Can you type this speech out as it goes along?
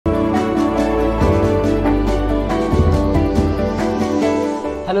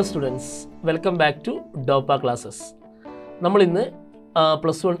Hello students, welcome back to DOPA classes. നമ്മൾ ഇന്ന്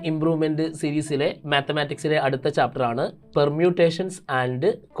 +1 improvement സീരീസിലെ മാത്തമാറ്റിക്സിലെ അടുത്ത ചാപ്റ്റർ ആണ് പെർമ്യൂട്ടേഷൻസ് ആൻഡ്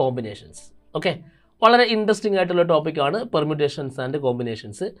കോമ്പിനേഷൻസ്. ഓക്കെ, വളരെ ഇൻട്രസ്റ്റിംഗ് ആയിട്ടുള്ള ടോപ്പിക്കാണ് പെർമ്യൂട്ടേഷൻസ് ആൻഡ്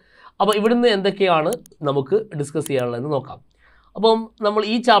കോമ്പിനേഷൻസ്. അപ്പോൾ ഇവിടുന്ന് എന്തൊക്കെയാണ് നമുക്ക് ഡിസ്കസ് ചെയ്യാനുള്ളതെന്ന് നോക്കാം. അപ്പം നമ്മൾ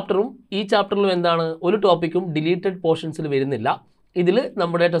ഈ ചാപ്റ്ററിലും എന്താണ്, ഒരു ടോപ്പിക്കും ഡിലീറ്റഡ് പോർഷൻസിൽ വരുന്നില്ല. ഇതിൽ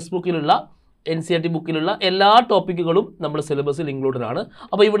നമ്മുടെ ടെക്സ്റ്റ് ബുക്കിലുള്ള NCERT ബുക്കിലുള്ള എല്ലാ ടോപ്പിക്കുകളും നമ്മുടെ സിലബസിൽ ഇൻക്ലൂഡഡ് ആണ്.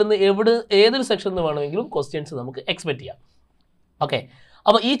 അപ്പോൾ ഇവിടുന്ന് ഏതൊരു സെക്ഷനിൽ നിന്ന് വേണമെങ്കിലും ക്വസ്റ്റ്യൻസ് നമുക്ക് എക്സ്പെക്റ്റ് ചെയ്യാം. ഓക്കെ,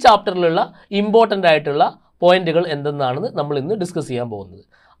 അപ്പോൾ ഈ ചാപ്റ്ററിലുള്ള ഇമ്പോർട്ടൻ്റ് ആയിട്ടുള്ള പോയിന്റുകൾ എന്തെന്നാണെന്ന് നമ്മൾ ഇന്ന് ഡിസ്കസ് ചെയ്യാൻ പോകുന്നത്.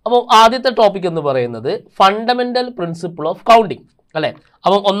 അപ്പോൾ ആദ്യത്തെ ടോപ്പിക് എന്ന് പറയുന്നത് ഫണ്ടമെൻ്റൽ പ്രിൻസിപ്പിൾ ഓഫ് കൗണ്ടിങ് അല്ലേ.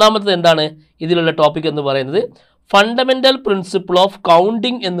 അപ്പം ഒന്നാമത്തത് എന്താണ് ഇതിലുള്ള ടോപ്പിക് എന്ന് പറയുന്നത്, ഫണ്ടമെൻ്റൽ പ്രിൻസിപ്പിൾ ഓഫ്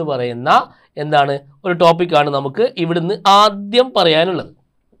കൗണ്ടിങ് എന്ന് പറയുന്ന എന്താണ് ഒരു ടോപ്പിക്കാണ് നമുക്ക് ഇവിടുന്ന് ആദ്യം പറയാനുള്ളത്.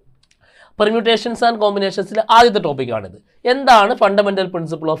 പെർമ്യൂട്ടേഷൻസ് ആൻഡ് കോമ്പിനേഷൻസിലെ ആദ്യത്തെ ടോപ്പിക്കാണിത്. എന്താണ് ഫണ്ടമെൻ്റൽ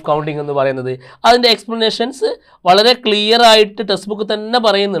പ്രിൻസിപ്പിൾ ഓഫ് കൗണ്ടിങ് എന്ന് പറയുന്നത്? അതിൻ്റെ എക്സ്പ്ലനേഷൻസ് വളരെ ക്ലിയർ ആയിട്ട് ടെക്സ്റ്റ് ബുക്ക് തന്നെ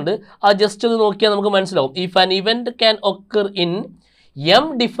പറയുന്നുണ്ട്. അത് ജസ്റ്റ് ഒന്ന് നോക്കിയാൽ നമുക്ക് മനസ്സിലാവും. If an event can occur in m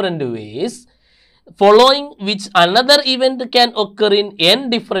different ways following which another event can occur in n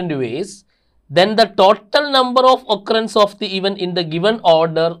different ways, then the total number of occurrence of the event in the given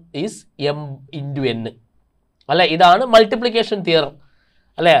order is m into n. അല്ലേ, ഇതാണ് multiplication theorem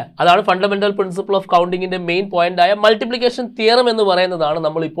അല്ലേ. അതാണ് fundamental principle of കൗണ്ടിങ്ങിൻ്റെ main പോയിൻ്റായ multiplication theorem എന്ന് പറയുന്നതാണ്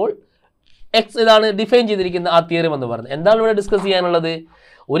നമ്മളിപ്പോൾ ഇതാണ് define ചെയ്തിരിക്കുന്ന ആ തിയറം എന്ന് പറയുന്നത്. എന്താണ് ഇവിടെ ഡിസ്കസ് ചെയ്യാനുള്ളത്?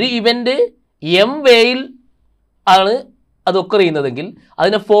 ഒരു ഇവൻറ്റ് m വേയിൽ ആണ് അത് ഒക്കർ ചെയ്യുന്നതെങ്കിൽ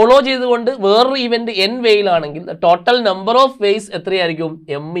അതിനെ ഫോളോ ചെയ്തുകൊണ്ട് വേറൊരു event n വേയിലാണെങ്കിൽ total number of ways എത്രയായിരിക്കും?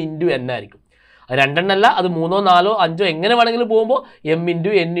 m into n ആയിരിക്കും. രണ്ടെണ്ണല്ല, അത് 3, 4, 5 എങ്ങനെ വേണമെങ്കിലും പോകുമ്പോൾ m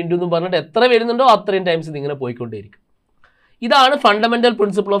into n into എന്ന് പറഞ്ഞിട്ട് എത്ര വരുന്നുണ്ടോ അത്രയും ടൈംസ് ഇതിങ്ങനെ പോയിക്കൊണ്ടേയിരിക്കും. ഇതാണ് fundamental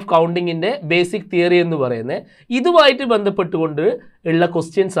principle of കൗണ്ടിങ്ങിൻ്റെ basic theory എന്ന് പറയുന്നത്. ഇതുമായിട്ട് ബന്ധപ്പെട്ടുകൊണ്ട് ഉള്ള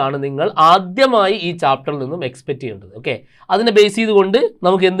ക്വസ്റ്റ്യൻസ് ആണ് നിങ്ങൾ ആദ്യമായി ഈ ചാപ്റ്ററിൽ നിന്നും എക്സ്പെക്റ്റ് ചെയ്യേണ്ടത്. ഓക്കെ, അതിനെ ബേസ് ചെയ്തുകൊണ്ട്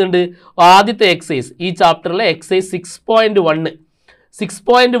നമുക്ക് എന്തുണ്ട്, ആദ്യത്തെ എക്സസൈസ് ഈ ചാപ്റ്ററിലെ എക്സസൈസ്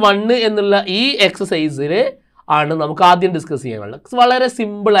 6.1 എന്നുള്ള ഈ എക്സസൈസിൽ ആണ് നമുക്ക് ആദ്യം ഡിസ്കസ് ചെയ്യാനുള്ളത്. വളരെ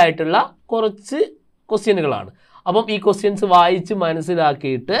സിമ്പിളായിട്ടുള്ള കുറച്ച് ക്വസ്റ്റ്യനുകളാണ്. അപ്പം ഈ ക്വസ്റ്റ്യൻസ് വായിച്ച്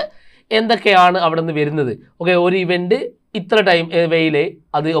മനസ്സിലാക്കിയിട്ട് എന്തൊക്കെയാണ് അവിടെ നിന്ന് വരുന്നത്. ഓക്കെ, ഒരു ഇവൻറ്റ് ഇത്ര ടൈം വേയിലേ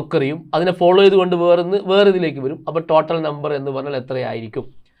അത് ഒക്കറിയും, അതിനെ ഫോളോ ചെയ്തുകൊണ്ട് വേറെ ഇതിലേക്ക് വരും. അപ്പോൾ ടോട്ടൽ നമ്പർ എന്ന് പറഞ്ഞാൽ എത്രയായിരിക്കും?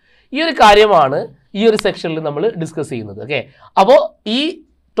 ഈ ഒരു കാര്യമാണ് ഈ ഒരു സെക്ഷനിൽ നമ്മൾ ഡിസ്കസ് ചെയ്യുന്നത്. ഓക്കെ, അപ്പോൾ ഈ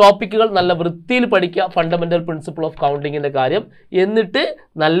ടോപ്പിക്കുകൾ നല്ല വൃത്തിയിൽ പഠിക്കുക, ഫണ്ടമെൻ്റൽ പ്രിൻസിപ്പിൾ ഓഫ് കൗണ്ടിങ്ങിൻ്റെ കാര്യം, എന്നിട്ട്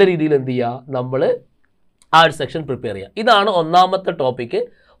നല്ല രീതിയിൽ എന്ത് ചെയ്യുക, നമ്മൾ ആ ഒരു സെക്ഷൻ പ്രിപ്പയർ ചെയ്യുക. ഇതാണ് ഒന്നാമത്തെ topic,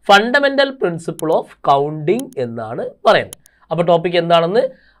 fundamental principle of counting എന്നാണ് പറയുന്നത്. അപ്പോൾ ടോപ്പിക് എന്താണെന്ന്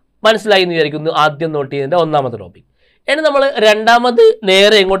മനസ്സിലായി എന്ന് വിചാരിക്കുന്നു. ആദ്യം നോട്ട് ചെയ്തതിൻ്റെ ഒന്നാമത്തെ ടോപ്പിക്. ഇനി നമ്മൾ രണ്ടാമത്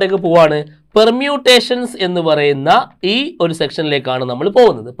നേരെ എങ്ങോട്ടേക്ക് പോവാണ്? പെർമ്യൂട്ടേഷൻസ് എന്ന് പറയുന്ന ഈ ഒരു സെക്ഷനിലേക്കാണ് നമ്മൾ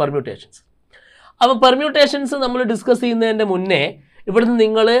പോകുന്നത്. പെർമ്യൂട്ടേഷൻസ്. അപ്പോൾ പെർമ്യൂട്ടേഷൻസ് നമ്മൾ ഡിസ്കസ് ചെയ്യുന്നതിൻ്റെ മുന്നേ ഇവിടുന്ന്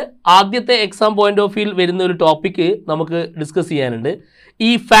നിങ്ങൾ ആദ്യത്തെ എക്സാം പോയിന്റ് ഓഫ് വ്യൂ വരുന്ന ഒരു ടോപ്പിക്ക് നമുക്ക് ഡിസ്കസ് ചെയ്യാനുണ്ട്.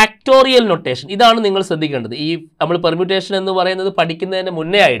 ഈ ഫാക്ടോറിയൽ നൊട്ടേഷൻ, ഇതാണ് നിങ്ങൾ ശ്രദ്ധിക്കേണ്ടത്. ഈ നമ്മൾ പെർമ്യൂട്ടേഷൻ എന്ന് പറയുന്നത് പഠിക്കുന്നതിന്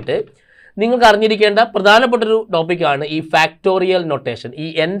മുന്നേ ആയിട്ട് നിങ്ങൾക്ക് അറിഞ്ഞിരിക്കേണ്ട പ്രധാനപ്പെട്ടൊരു ടോപ്പിക്കാണ് ഈ ഫാക്ടോറിയൽ നൊട്ടേഷൻ, ഈ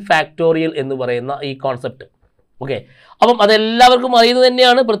n ഫാക്ടോറിയൽ എന്ന് പറയുന്ന ഈ കോൺസെപ്റ്റ്. ഓക്കെ, അപ്പം അതെല്ലാവർക്കും അറിയുന്നത്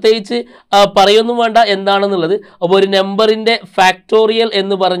തന്നെയാണ്, പ്രത്യേകിച്ച് പറയൊന്നും വേണ്ട എന്താണെന്നുള്ളത്. അപ്പോൾ ഒരു നമ്പറിൻ്റെ ഫാക്ടോറിയൽ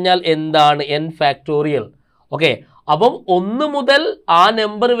എന്ന് പറഞ്ഞാൽ എന്താണ്? n factorial. ഓക്കെ, അപ്പം 1 മുതൽ ആ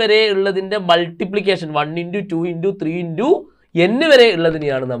നമ്പർ വരെ ഉള്ളതിൻ്റെ multiplication 1 into 2 into 3 into n വരെ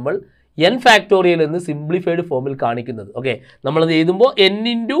ഉള്ളതിനെയാണ് നമ്മൾ n ഫാക്ടോറിയൽ എന്ന് സിംപ്ലിഫൈഡ് ഫോമിൽ കാണിക്കുന്നത്. ഓക്കെ, നമ്മളത് എഴുതുമ്പോൾ n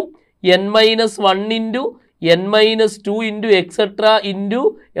into n minus 1 into n minus 2 into etcetera into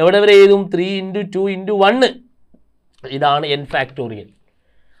എവിടെ വരെ എഴുതും? 3 into 2 into 1. ഇതാണ് n ഫാക്ടോറിയൽ.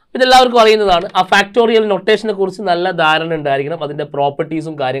 ഇതെല്ലാവർക്കും അറിയുന്നതാണ്. ആ ഫാക്ടോറിയൽ നൊട്ടേഷനെ കുറിച്ച് നല്ല ധാരണ ഉണ്ടായിരിക്കണം. അതിൻ്റെ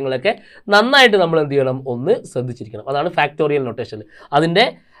പ്രോപ്പർട്ടീസും കാര്യങ്ങളൊക്കെ നന്നായിട്ട് നമ്മൾ എന്ത് ചെയ്യണം, ഒന്ന് ശ്രദ്ധിച്ചിരിക്കണം. അതാണ് ഫാക്ടോറിയൽ നൊട്ടേഷൻ. അതിൻ്റെ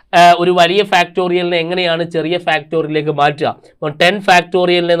ഒരു വലിയ ഫാക്ടോറിയലിനെ എങ്ങനെയാണ് ചെറിയ ഫാക്ടോറിയലിലേക്ക് മാറ്റുക? അപ്പോൾ 10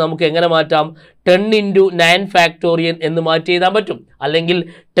 ഫാക്ടോറിയലിനെ നമുക്ക് എങ്ങനെ മാറ്റാം? 10 into 9 ഫാക്ടോറിയൽ എന്ന് മാറ്റി എഴുതാൻ പറ്റും. അല്ലെങ്കിൽ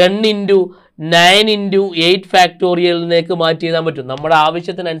 10 into 9 into 8 ഫാക്ടോറിയലിലേക്ക് മാറ്റി എഴുതാൻ പറ്റും. നമ്മുടെ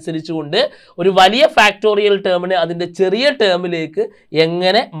ആവശ്യത്തിനനുസരിച്ച് കൊണ്ട് ഒരു വലിയ ഫാക്ടോറിയൽ ടേമിനെ അതിൻ്റെ ചെറിയ ടേമിലേക്ക്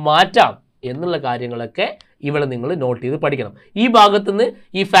എങ്ങനെ മാറ്റാം എന്നുള്ള കാര്യങ്ങളൊക്കെ ഇവിടെ നിങ്ങൾ നോട്ട് ചെയ്ത് പഠിക്കണം. ഈ ഭാഗത്തുനിന്ന്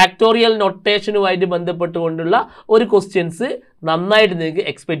ഈ ഫാക്ടോറിയൽ നൊട്ടേഷനുമായിട്ട് ബന്ധപ്പെട്ടുകൊണ്ടുള്ള ഒരു ക്വസ്റ്റ്യൻസ് നന്നായിട്ട് നിങ്ങൾക്ക്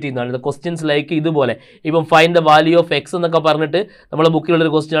എക്സ്പെക്ട് ചെയ്യുന്നതാണ്. ക്വസ്റ്റ്യൻസ് ലൈക്ക് ഇതുപോലെ, ഇപ്പം find the value of X എന്നൊക്കെ പറഞ്ഞിട്ട് നമ്മുടെ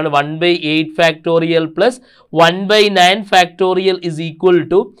ബുക്കിലുള്ളൊരു ക്വസ്റ്റ്യൻ ആണ് 1/8 factorial plus 1/9 factorial is equal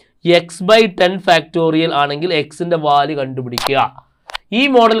to x/10 factorial ആണെങ്കിൽ എക്സിൻ്റെ വാല്യൂ കണ്ടുപിടിക്കുക. ഈ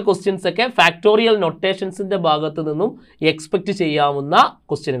മോഡൽ ക്വസ്റ്റ്യൻസ് ഒക്കെ ഫാക്ടോറിയൽ നൊട്ടേഷൻസിൻ്റെ ഭാഗത്ത് നിന്നും എക്സ്പെക്റ്റ് ചെയ്യാവുന്ന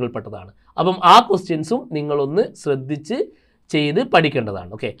ക്വസ്റ്റ്യനുകൾ പെട്ടതാണ്. അപ്പം ആ ക്വസ്റ്റ്യൻസും നിങ്ങളൊന്ന് ശ്രദ്ധിച്ച് ചെയ്ത് പഠിക്കേണ്ടതാണ്.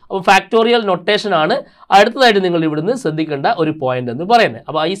 ഓക്കെ, അപ്പോൾ ഫാക്ടോറിയൽ നൊട്ടേഷൻ ആണ് അടുത്തതായിട്ട് നിങ്ങൾ ഇവിടുന്ന് ശ്രദ്ധിക്കേണ്ട ഒരു പോയിന്റ് എന്ന് പറയുന്നത്.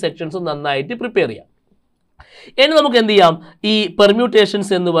 അപ്പോൾ ഈ സെക്ഷൻസ് നന്നായിട്ട് പ്രിപ്പയർ ചെയ്യാം. ഇനി നമുക്ക് എന്ത് ചെയ്യാം, ഈ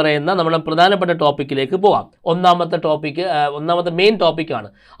പെർമ്യൂട്ടേഷൻസ് എന്ന് പറയുന്ന നമ്മുടെ പ്രധാനപ്പെട്ട ടോപ്പിക്കിലേക്ക് പോകാം. ഒന്നാമത്തെ മെയിൻ ടോപ്പിക്കാണ്.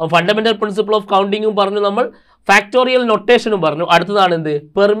 അപ്പോൾ ഫണ്ടമെന്റൽ പ്രിൻസിപ്പിൾ ഓഫ് കൗണ്ടിങ്ങും പറഞ്ഞു, നമ്മൾ ഫാക്ടോറിയൽ നൊട്ടേഷനും പറഞ്ഞു. അടുത്തതാണ് എന്ത്,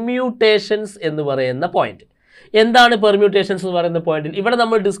 പെർമ്യൂട്ടേഷൻസ് എന്ന് പറയുന്ന പോയിന്റ്. എന്താണ് പെർമ്യൂട്ടേഷൻസ് എന്ന് പറയുന്ന പോയിന്റിൽ ഇവിടെ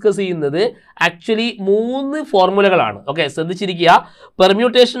നമ്മൾ ഡിസ്കസ് ചെയ്യുന്നത് ആക്ച്വലി 3 ഫോർമുലകളാണ്. ഓക്കെ, ശ്രദ്ധിച്ചിരിക്കുക.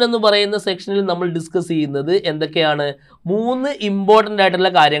 പെർമ്യൂട്ടേഷൻ എന്ന് പറയുന്ന സെക്ഷനിൽ നമ്മൾ ഡിസ്കസ് ചെയ്യുന്നത് എന്തൊക്കെയാണ്, 3 ഇമ്പോർട്ടൻ്റ്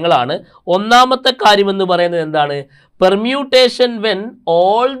ആയിട്ടുള്ള കാര്യങ്ങളാണ്. ഒന്നാമത്തെ കാര്യം എന്ന് പറയുന്നത് എന്താണ്, permutation when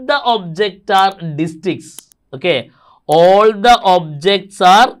all the object R ഡിസ്റ്റിങ്ക്ട്സ്. Okay, all the objects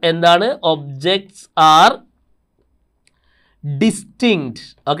R എന്താണ്, objects R distinct.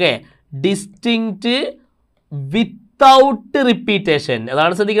 Okay, distinct without repetition.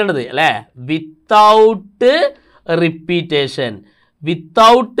 അതാണ് ശ്രദ്ധിക്കേണ്ടത് അല്ലേ, വിത്തൗട്ട് റിപ്പീറ്റേഷൻ.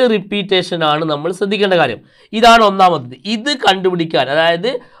 വിത്തൗട്ട് റിപ്പീറ്റേഷൻ ആണ് നമ്മൾ ശ്രദ്ധിക്കേണ്ട കാര്യം. ഇതാണ് ഒന്നാമത്തത്. ഇത് കണ്ടുപിടിക്കാൻ, അതായത്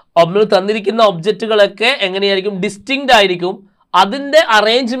നമ്മൾ തന്നിരിക്കുന്ന ഒബ്ജക്റ്റുകളൊക്കെ എങ്ങനെയായിരിക്കും, ഡിസ്റ്റിങ്ക്ട് ആയിരിക്കും. അതിൻ്റെ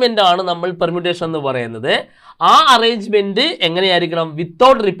അറേഞ്ച്മെൻ്റ് ആണ് നമ്മൾ പെർമ്യൂട്ടേഷൻ എന്ന് പറയുന്നത്. ആ അറേഞ്ച്മെൻറ്റ് എങ്ങനെയായിരിക്കണം,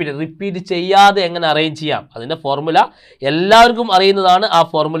 വിത്തൗട്ട് റിപ്പീറ്റ് ചെയ്യാതെ എങ്ങനെ അറേഞ്ച് ചെയ്യാം, അതിൻ്റെ ഫോർമുല എല്ലാവർക്കും അറിയുന്നതാണ്. ആ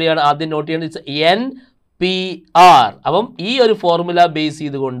ഫോർമുലയാണ് ആദ്യം നോട്ട് ചെയ്യേണ്ടത്, NPR. അപ്പം ഈ ഒരു ഫോർമുല ബേസ്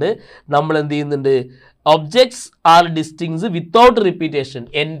ചെയ്തുകൊണ്ട് നമ്മൾ എന്ത് ചെയ്യുന്നുണ്ട്, objects R ഡിസ്റ്റിങ്ക്ട്സ് without repetition,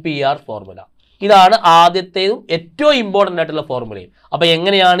 NPR formula. ഇതാണ് ആദ്യത്തേതും ഏറ്റവും ഇമ്പോർട്ടൻ്റ് ആയിട്ടുള്ള ഫോർമുലയും. അപ്പോൾ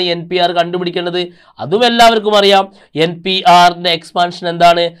എങ്ങനെയാണ് NPR കണ്ടുപിടിക്കേണ്ടത്, അതും എല്ലാവർക്കും അറിയാം. NPRന്റെ എക്സ്പാൻഷൻ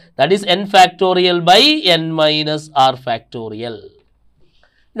എന്താണ്, that is n factorial by n minus r factorial.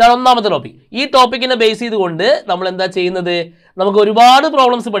 ഇതാണ് ഒന്നാമത്തെ ടോപ്പിക്. ഈ ടോപ്പിക്കിനെ ബേസ് ചെയ്തുകൊണ്ട് നമ്മൾ എന്താ ചെയ്യുന്നത്, നമുക്ക് ഒരുപാട്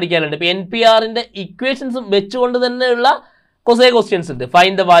പ്രോബ്ലംസ് പഠിക്കാനുണ്ട്. ഇപ്പോൾ NPRന്റെ ഇക്വേഷൻസും വെച്ചുകൊണ്ട് തന്നെയുള്ള കുറേ ക്വസ്റ്റ്യൻസ് ഉണ്ട്.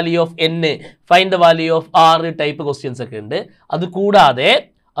 Find the value of n, find the value of r type questions ഒക്കെ ഉണ്ട്. അതുകൂടാതെ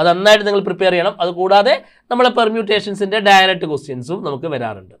അത് നന്നായിട്ട് നിങ്ങൾ പ്രിപ്പയർ ചെയ്യണം. അതുകൂടാതെ നമ്മളെ പെർമ്യൂട്ടേഷൻസിൻ്റെ ഡയറക്റ്റ് ക്വസ്റ്റ്യൻസും നമുക്ക്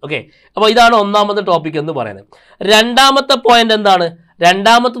വരാറുണ്ട്. ഓക്കെ, അപ്പോൾ ഇതാണ് ഒന്നാമത്തെ ടോപ്പിക് എന്ന് പറയുന്നത്. രണ്ടാമത്തെ പോയിന്റ് എന്താണ്,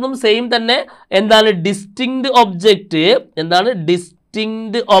 രണ്ടാമത്തതും സെയിം തന്നെ. എന്താണ്, ഡിസ്റ്റിങ്ക്ട് ഒബ്ജക്റ്റ്. എന്താണ്,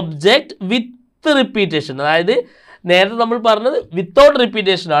 ഡിസ്റ്റിങ്ക്ട് ഒബ്ജക്റ്റ് വിത്ത് റിപ്പീറ്റേഷൻ. അതായത് നേരത്തെ നമ്മൾ പറഞ്ഞത് വിത്തൗട്ട്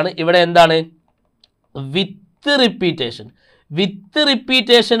റിപ്പീറ്റേഷൻ ആണ്. ഇവിടെ എന്താണ്, വിത്ത് റിപ്പീറ്റേഷൻ. വിത്ത്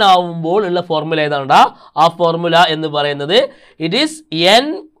റിപ്പീറ്റേഷൻ ആവുമ്പോൾ ഉള്ള ഫോർമുല ഏതാണ്, ആ ഫോർമുല എന്ന് പറയുന്നത് it is n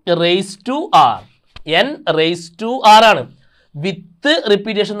raise to r. n raise to r ആണ്. വിത്ത്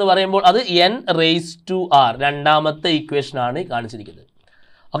റിപ്പീറ്റേഷൻ എന്ന് പറയുമ്പോൾ അത് n റേസ് ടു r. രണ്ടാമത്തെ ഇക്വേഷൻ ആണ് കാണിച്ചിരിക്കുന്നത്.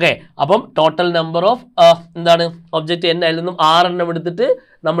 ഓക്കെ, അപ്പം ടോട്ടൽ നമ്പർ ഓഫ് എന്താണ് ഒബ്ജക്റ്റ് n, അതിൽ നിന്നും 6 എണ്ണം എടുത്തിട്ട്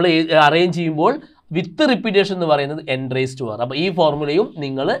നമ്മൾ അറേഞ്ച് ചെയ്യുമ്പോൾ വിത്ത് റിപ്പീറ്റേഷൻ എന്ന് പറയുന്നത് n റേസ് ടു r. അപ്പോൾ ഈ ഫോർമുലയും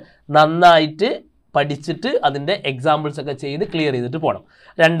നിങ്ങൾ നന്നായിട്ട് പഠിച്ചിട്ട് അതിൻ്റെ എക്സാമ്പിൾസ് ഒക്കെ ചെയ്ത് ക്ലിയർ ചെയ്തിട്ട് പോകണം.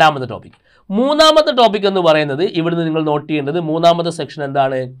 രണ്ടാമത്തെ ടോപ്പിക്. മൂന്നാമത്തെ ടോപ്പിക് എന്ന് പറയുന്നത് ഇവിടുന്ന് നിങ്ങൾ നോട്ട് ചെയ്യേണ്ടത്, മൂന്നാമത്തെ സെക്ഷൻ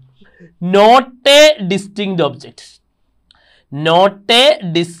എന്താണ്, not A distinct object. Not A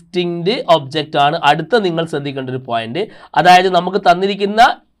distinct object ആണ് അടുത്ത നിങ്ങൾ ശ്രദ്ധിക്കേണ്ട ഒരു പോയിന്റ്. അതായത് നമുക്ക് തന്നിരിക്കുന്ന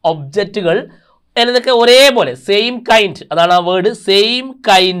ഒബ്ജക്റ്റുകൾ എന്നതൊക്കെ ഒരേപോലെ, സെയിം കൈൻഡ്, അതാണ് ആ വേർഡ്, സെയിം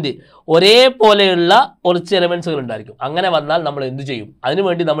കൈൻഡ്, ഒരേപോലെയുള്ള കുറച്ച് എലമെൻസുകൾ ഉണ്ടായിരിക്കും. അങ്ങനെ വന്നാൽ നമ്മൾ എന്ത് ചെയ്യും,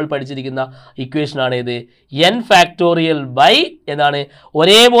 അതിനുവേണ്ടി നമ്മൾ പഠിച്ചിരിക്കുന്ന ഇക്വേഷനാണ് ഇത്, n ഫാക്ടോറിയൽ ബൈ എന്താണ്,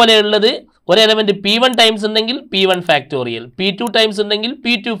 ഒരേപോലെയുള്ളത് ഒരു എലമെൻറ്റ് P1 ടൈംസ് ഉണ്ടെങ്കിൽ P1 ഫാക്ടോറിയൽ, P2 ടൈംസ് ഉണ്ടെങ്കിൽ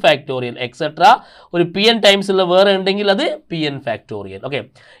P2 ഫാക്ടോറിയൽ എക്സെട്ര. ഒരു Pn ടൈംസ് ഉള്ള വേറെ ഉണ്ടെങ്കിൽ അത് Pn ഫാക്ടോറിയൽ. ഓക്കെ,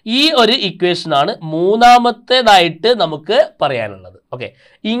 ഈ ഒരു ഇക്വേഷനാണ് മൂന്നാമത്തേതായിട്ട് നമുക്ക് പറയാനുള്ളത്. ഓക്കെ,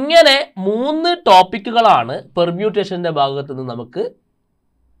 ഇങ്ങനെ 3 ടോപ്പിക്കുകളാണ് പെർമ്യൂട്ടേഷൻ്റെ ഭാഗത്ത് നിന്ന് നമുക്ക്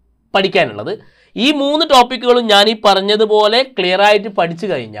പഠിക്കാനുള്ളത്. ഈ 3 ടോപ്പിക്കുകളും ഞാൻ ഈ പറഞ്ഞതുപോലെ ക്ലിയർ ആയിട്ട് പഠിച്ചു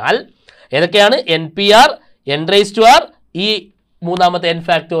കഴിഞ്ഞാൽ ഏതൊക്കെയാണ്, NPR, n raise to r, ഈ മൂന്നാമത്തെ n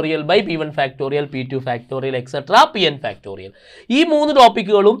factorial by P1 factorial, P2 factorial etcetera, Pn factorial. ഈ 3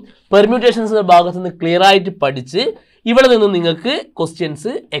 ടോപ്പിക്കുകളും പെർമ്യൂട്ടേഷൻസിൻ്റെ ഭാഗത്ത് നിന്ന് ക്ലിയർ ആയിട്ട് പഠിച്ച് ഇവിടെ നിന്ന് നിങ്ങൾക്ക്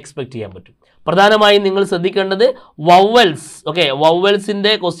ക്വസ്റ്റ്യൻസ് എക്സ്പെക്ട് ചെയ്യാൻ പറ്റും. പ്രധാനമായും നിങ്ങൾ ശ്രദ്ധിക്കേണ്ടത് വവൽസ്. ഓക്കെ,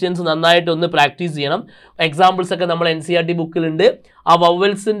 വവൽസിൻ്റെ ക്വസ്റ്റ്യൻസ് നന്നായിട്ട് ഒന്ന് പ്രാക്ടീസ് ചെയ്യണം. എക്സാമ്പിൾസ് ഒക്കെ നമ്മൾ NCERT ബുക്കിലുണ്ട്. ആ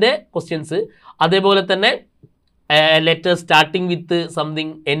വവൽസിൻ്റെ ക്വസ്റ്റ്യൻസ്, അതേപോലെ തന്നെ letter starting with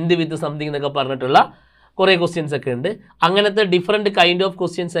something, end with something എന്നൊക്കെ പറഞ്ഞിട്ടുള്ള കുറേ ക്വസ്റ്റ്യൻസ് ഒക്കെ ഉണ്ട്. അങ്ങനത്തെ ഡിഫറെൻറ്റ് കൈൻഡ് ഓഫ്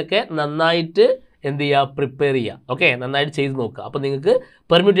ക്വസ്റ്റ്യൻസ് ഒക്കെ നന്നായിട്ട് എന്ത് ചെയ്യുക, പ്രിപ്പയർ ചെയ്യുക. ഓക്കെ, നന്നായിട്ട് ചെയ്ത് നോക്കുക. അപ്പോൾ നിങ്ങൾക്ക്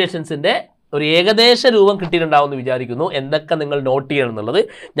പെർമ്യൂട്ടേഷൻസിൻ്റെ ഒരു ഏകദേശ രൂപം കിട്ടിയിട്ടുണ്ടാവുമെന്ന് വിചാരിക്കുന്നു. എന്തൊക്കെ നിങ്ങൾ നോട്ട് ചെയ്യണം എന്നുള്ളത്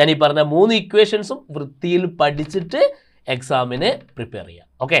ഞാൻ ഈ പറഞ്ഞ 3 ഇക്വേഷൻസും വൃത്തിയിൽ പഠിച്ചിട്ട് എക്സാമിന് പ്രിപ്പയർ ചെയ്യുക.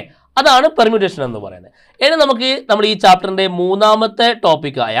 ഓക്കെ, അതാണ് പെർമ്യൂട്ടേഷൻ എന്ന് പറയുന്നത്. ഇനി നമുക്ക് നമ്മൾ ഈ ചാപ്റ്ററിൻ്റെ മൂന്നാമത്തെ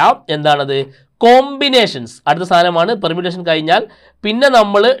ടോപ്പിക്കായ എന്താണത്, കോമ്പിനേഷൻസ്. അടുത്ത സാധനമാണ്. പെർമ്യൂട്ടേഷൻ കഴിഞ്ഞാൽ പിന്നെ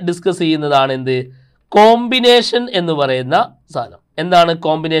നമ്മൾ ഡിസ്കസ് ചെയ്യുന്നതാണ് എന്ത്, കോമ്പിനേഷൻ എന്ന് പറയുന്ന സാധനം. എന്താണ്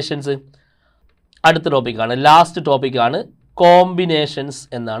കോമ്പിനേഷൻസ്? അടുത്ത ടോപ്പിക്കാണ്, ലാസ്റ്റ് ടോപ്പിക്കാണ് കോമ്പിനേഷൻസ്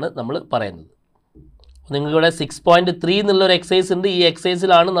എന്നാണ് നമ്മൾ പറയുന്നത്. നിങ്ങൾക്കിവിടെ 6.3 എന്നുള്ളൊരു എക്സസൈസ് ഉണ്ട്. ഈ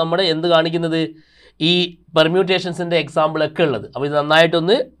എക്സസൈസിലാണ് നമ്മുടെ എന്ത് കാണിക്കുന്നത്, ഈ പെർമ്യൂട്ടേഷൻസിൻ്റെ എക്സാമ്പിളൊക്കെ ഉള്ളത്. അപ്പോൾ ഇത്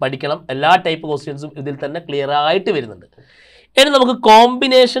നന്നായിട്ടൊന്ന് പഠിക്കണം. എല്ലാ ടൈപ്പ് ക്വസ്റ്റ്യൻസും ഇതിൽ തന്നെ ക്ലിയർ ആയിട്ട് വരുന്നുണ്ട്. ഇനി നമുക്ക്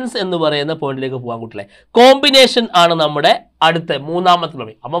കോമ്പിനേഷൻസ് എന്ന് പറയുന്ന പോയിന്റിലേക്ക് പോകാൻ കൂട്ടില്ലേ. കോമ്പിനേഷൻ ആണ് നമ്മുടെ അടുത്ത മൂന്നാമത്തെ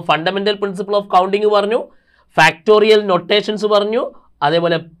ടോപ്പിക്. അപ്പം ഫണ്ടമെന്റൽ പ്രിൻസിപ്പിൾ ഓഫ് കൗണ്ടിങ് പറഞ്ഞു, ഫാക്ടോറിയൽ നൊട്ടേഷൻസ് പറഞ്ഞു,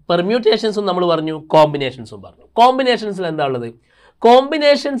 അതേപോലെ പെർമ്യൂട്ടേഷൻസും നമ്മൾ പറഞ്ഞു, കോമ്പിനേഷൻസും പറഞ്ഞു. കോമ്പിനേഷൻസിൽ എന്താ ഉള്ളത്?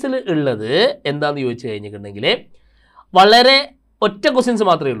 കോമ്പിനേഷൻസിൽ ഉള്ളത് എന്താണെന്ന് ചോദിച്ചു കഴിഞ്ഞിട്ടുണ്ടെങ്കിൽ വളരെ ഒറ്റ ക്വസ്റ്റ്യൻസ്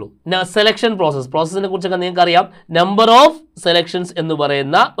മാത്രമേ ഉള്ളൂ. സെലക്ഷൻ പ്രോസസ്സിനെ കുറിച്ചൊക്കെ നിങ്ങൾക്ക് അറിയാം. നമ്പർ ഓഫ് സെലക്ഷൻസ് എന്ന്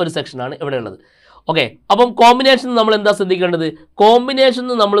പറയുന്ന ഒരു സെക്ഷനാണ് ഇവിടെ ഉള്ളത്. ഓക്കെ, അപ്പം കോമ്പിനേഷൻ നമ്മൾ എന്താ ശ്രദ്ധിക്കേണ്ടത്? കോമ്പിനേഷൻ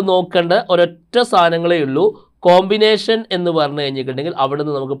നമ്മൾ നോക്കേണ്ട ഒരൊറ്റ സാധനങ്ങളേ ഉള്ളൂ. കോമ്പിനേഷൻ എന്ന് പറഞ്ഞു കഴിഞ്ഞിട്ടുണ്ടെങ്കിൽ അവിടെ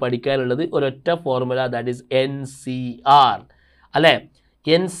നിന്ന് നമുക്ക് പഠിക്കാനുള്ളത് ഒരൊറ്റ ഫോർമുല, ദാറ്റ് ഈസ് NCR അല്ലേ.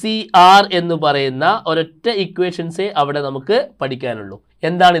 NCR എന്ന് പറയുന്ന ഒരൊറ്റ ഇക്വേഷൻസേ അവിടെ നമുക്ക് പഠിക്കാനുള്ളൂ.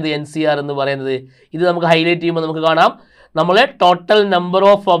 എന്താണിത് NCR എന്ന് പറയുന്നത്? ഇത് നമുക്ക് ഹൈലൈറ്റ് ചെയ്യുമ്പോൾ നമുക്ക് കാണാം. നമ്മളെ total number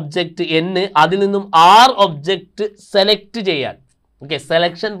of object N, അതിൽ നിന്നും R ഒബ്ജക്റ്റ് സെലക്ട് ചെയ്യാൻ. ഓക്കെ,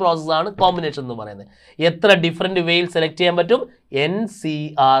 സെലക്ഷൻ പ്രോസസ്സാണ് കോമ്പിനേഷൻ എന്ന് പറയുന്നത്. എത്ര ഡിഫറെൻറ്റ് വേയിൽ സെലക്ട് ചെയ്യാൻ പറ്റും?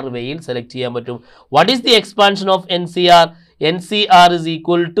 NCR വേയിൽ സെലക്ട് ചെയ്യാൻ പറ്റും. What is the expansion of NCR? NCR is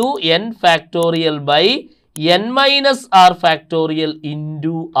equal to n factorial by n minus r factorial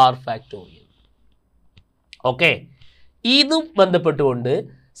into r factorial. Okay, ഇതും ബന്ധപ്പെട്ടുകൊണ്ട്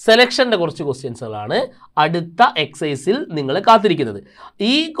സെലക്ഷൻ്റെ കുറച്ച് ക്വസ്റ്റ്യൻസുകളാണ് അടുത്ത എക്സസൈസിൽ നിങ്ങൾ കാത്തിരിക്കുന്നത്.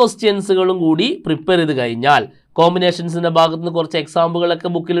 ഈ ക്വസ്റ്റ്യൻസുകളും കൂടി പ്രിപ്പയർ ചെയ്ത് കഴിഞ്ഞാൽ കോമ്പിനേഷൻസിൻ്റെ ഭാഗത്ത് നിന്ന് കുറച്ച് എക്സാമ്പിളൊക്കെ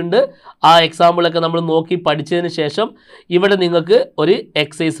ബുക്കിലുണ്ട്. ആ എക്സാമ്പിളൊക്കെ നമ്മൾ നോക്കി പഠിച്ചതിന് ശേഷം ഇവിടെ നിങ്ങൾക്ക് ഒരു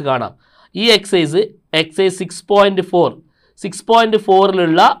എക്സസൈസ് കാണാം. ഈ എക്സസൈസ്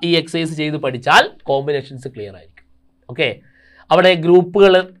 6.4ലുള്ള ഈ എക്സസൈസ് ചെയ്ത് പഠിച്ചാൽ കോമ്പിനേഷൻസ് ക്ലിയർ ആയിരിക്കും. ഓക്കെ, അവിടെ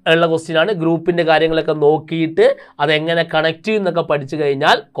ഗ്രൂപ്പുകൾ ഉള്ള ക്വസ്റ്റ്യൻ ആണ്. ഗ്രൂപ്പിൻ്റെ കാര്യങ്ങളൊക്കെ നോക്കിയിട്ട് അതെങ്ങനെ കണക്ട് ചെയ്യുന്നൊക്കെ പഠിച്ചു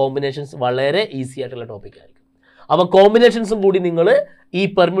കഴിഞ്ഞാൽ കോമ്പിനേഷൻസ് വളരെ ഈസി ആയിട്ടുള്ള ടോപ്പിക് ആയിരിക്കും. അപ്പോൾ കോമ്പിനേഷൻസും കൂടി നിങ്ങൾ ഈ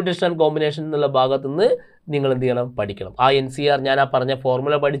പെർമ്യൂട്ടേഷൻ ആൻഡ് കോമ്പിനേഷൻ എന്നുള്ള ഭാഗത്തു നിന്ന് നിങ്ങൾ എന്ത് ചെയ്യണം? പഠിക്കണം. ആ NCR ഞാൻ ആ പറഞ്ഞ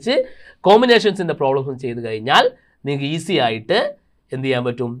ഫോർമുല പഠിച്ച് കോമ്പിനേഷൻസിൻ്റെ പ്രോബ്ലംസും ചെയ്ത് കഴിഞ്ഞാൽ നിങ്ങൾക്ക് ഈസി ആയിട്ട് എന്ത് ചെയ്യാൻ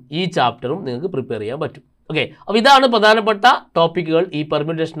പറ്റും? ഈ ചാപ്റ്ററും നിങ്ങൾക്ക് പ്രിപ്പയർ ചെയ്യാൻ പറ്റും. ഓക്കെ, അപ്പോൾ ഇതാണ് പ്രധാനപ്പെട്ട ടോപ്പിക്കുകൾ ഈ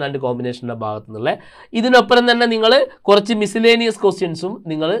പെർമ്യൂട്ടേഷൻ ആൻഡ് കോമ്പിനേഷൻ്റെ ഭാഗത്തു നിന്നുള്ള. ഇതിനൊപ്പം തന്നെ നിങ്ങൾ കുറച്ച് മിസ്ലേനിയസ് ക്വസ്റ്റ്യൻസും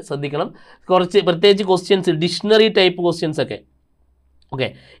നിങ്ങൾ ശ്രദ്ധിക്കണം. കുറച്ച് പ്രത്യേകിച്ച് ക്വസ്റ്റ്യൻസ്, ഡിക്ഷണറി ടൈപ്പ് ക്വസ്റ്റ്യൻസ് ഒക്കെ. ഓക്കെ,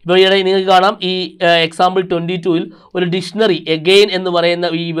 ഇപ്പോൾ ഇവിടെ നിങ്ങൾക്ക് കാണാം ഈ എക്സാമ്പിൾ 22ൽ ഒരു ഡിക്ഷണറി എഗെയിൻ എന്ന് പറയുന്ന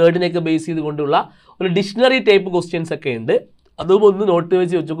ഈ വേർഡിനെയൊക്കെ ബേസ് ചെയ്തുകൊണ്ടുള്ള ഒരു ഡിക്ഷണറി ടൈപ്പ് ക്വസ്റ്റ്യൻസ് ഒക്കെ ഉണ്ട്. അതും ഒന്ന് നോട്ട്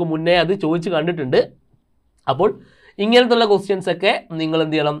വെച്ച് വെച്ചോക്കും. മുന്നേ അത് ചോദിച്ച് കണ്ടിട്ടുണ്ട്. അപ്പോൾ ഇങ്ങനത്തുള്ള ക്വസ്റ്റ്യൻസ് ഒക്കെ നിങ്ങൾ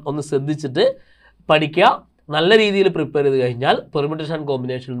എന്ത് ചെയ്യണം? ഒന്ന് ശ്രദ്ധിച്ചിട്ട് പഠിക്കുക. നല്ല രീതിയിൽ പ്രിപ്പയർ ചെയ്ത് കഴിഞ്ഞാൽ പെർമ്യൂട്ടേഷൻ ആൻഡ്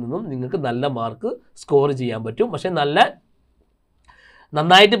കോമ്പിനേഷനിൽ നിന്നും നിങ്ങൾക്ക് നല്ല മാർക്ക് സ്കോർ ചെയ്യാൻ പറ്റും. പക്ഷേ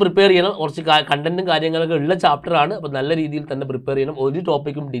നന്നായിട്ട് പ്രിപ്പയർ ചെയ്യണം. കുറച്ച് കണ്ടന്റും കാര്യങ്ങളൊക്കെ ഉള്ള ചാപ്റ്ററാണ്. അപ്പോൾ നല്ല രീതിയിൽ തന്നെ പ്രിപ്പയർ ചെയ്യണം. ഒരു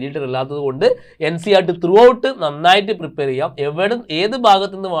ടോപ്പിക്കും ഡിലീറ്റഡ് അല്ലാത്തത് കൊണ്ട് NCERT ത്രൂ ഔട്ട് നന്നായിട്ട് പ്രിപ്പയർ ചെയ്യാം. ഏത്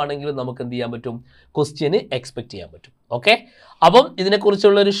ഭാഗത്തു നിന്ന് വേണമെങ്കിലും നമുക്ക് എന്ത് ചെയ്യാൻ പറ്റും? ക്വസ്റ്റ്യന് എക്സ്പെക്ട് ചെയ്യാൻ പറ്റും. ഓക്കെ, അപ്പം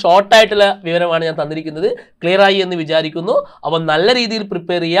ഇതിനെക്കുറിച്ചുള്ള ഒരു ഷോർട്ടായിട്ടുള്ള വിവരമാണ് ഞാൻ തന്നിരിക്കുന്നത്. ക്ലിയർ ആയി എന്ന് വിചാരിക്കുന്നു. അപ്പം നല്ല രീതിയിൽ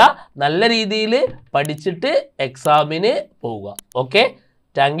പ്രിപ്പയർ ചെയ്യുക, നല്ല രീതിയിൽ പഠിച്ചിട്ട് എക്സാമിന് പോവുക. Okay,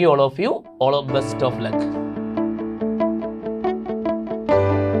 thank you all of U. All of best of luck.